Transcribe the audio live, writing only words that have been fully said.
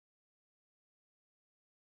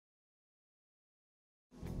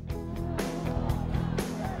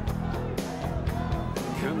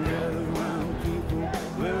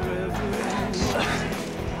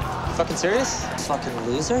fucking serious? Fucking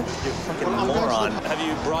loser. You're a fucking moron. Have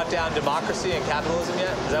you brought down democracy and capitalism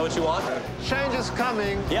yet? Is that what you want? Change is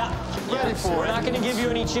coming. Yeah. Ready for it. We're not going to give you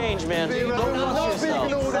any change, man. Don't love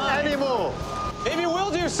people anymore. Maybe we'll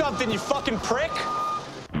do something, you fucking prick.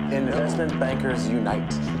 Investment bankers unite.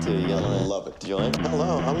 Dude, you're gonna love it. Do you like?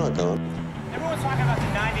 Hello, I'm not going. Everyone's talking about the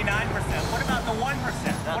 99%. What about the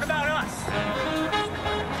 1%? What about us?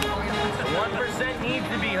 1% needs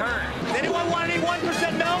to be heard. Does anyone want any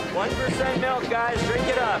 1% milk? 1% milk, guys. Drink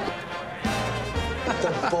it up.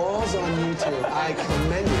 The balls on you two. I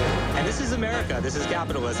commend you. And this is America. This is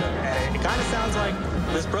capitalism. And it kind of sounds like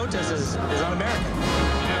this protest is un-American.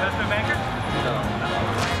 You investment banker? No.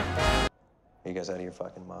 Are you guys out of your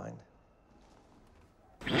fucking mind?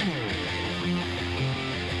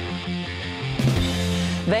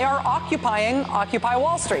 They are occupying Occupy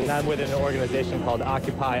Wall Street. I'm with an organization called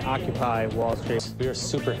Occupy Wall Street. We are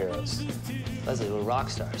superheroes. Leslie, we're rock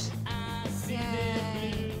stars.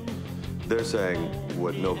 They're saying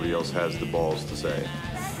what nobody else has the balls to say.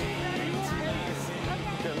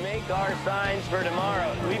 To make our signs for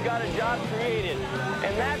tomorrow. We've got a job created.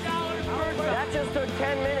 And that just took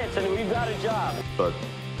 10 minutes, and we've got a job. But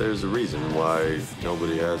there's a reason why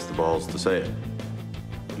nobody has the balls to say it.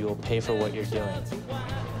 You will pay for what you're doing.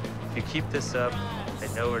 If you keep this up, I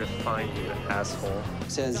know where to find you, asshole. It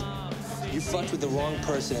says, you fucked with the wrong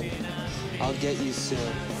person. I'll get you soon.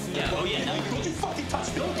 Yeah, oh yeah, no, don't you fucking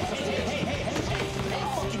touch me.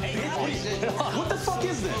 Hey, what the fuck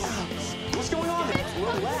is this? What's going on?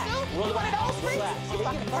 Relax.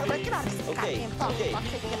 Okay.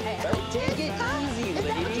 Take it easy,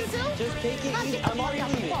 lady. Just take it easy. I'm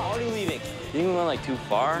already leaving. You think we went like too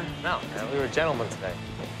far? No, man, we were gentlemen today.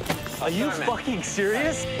 Are you fucking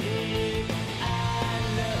serious?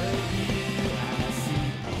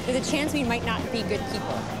 There's a chance we might not be good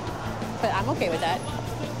people, but I'm okay with that.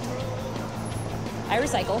 I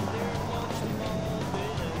recycle.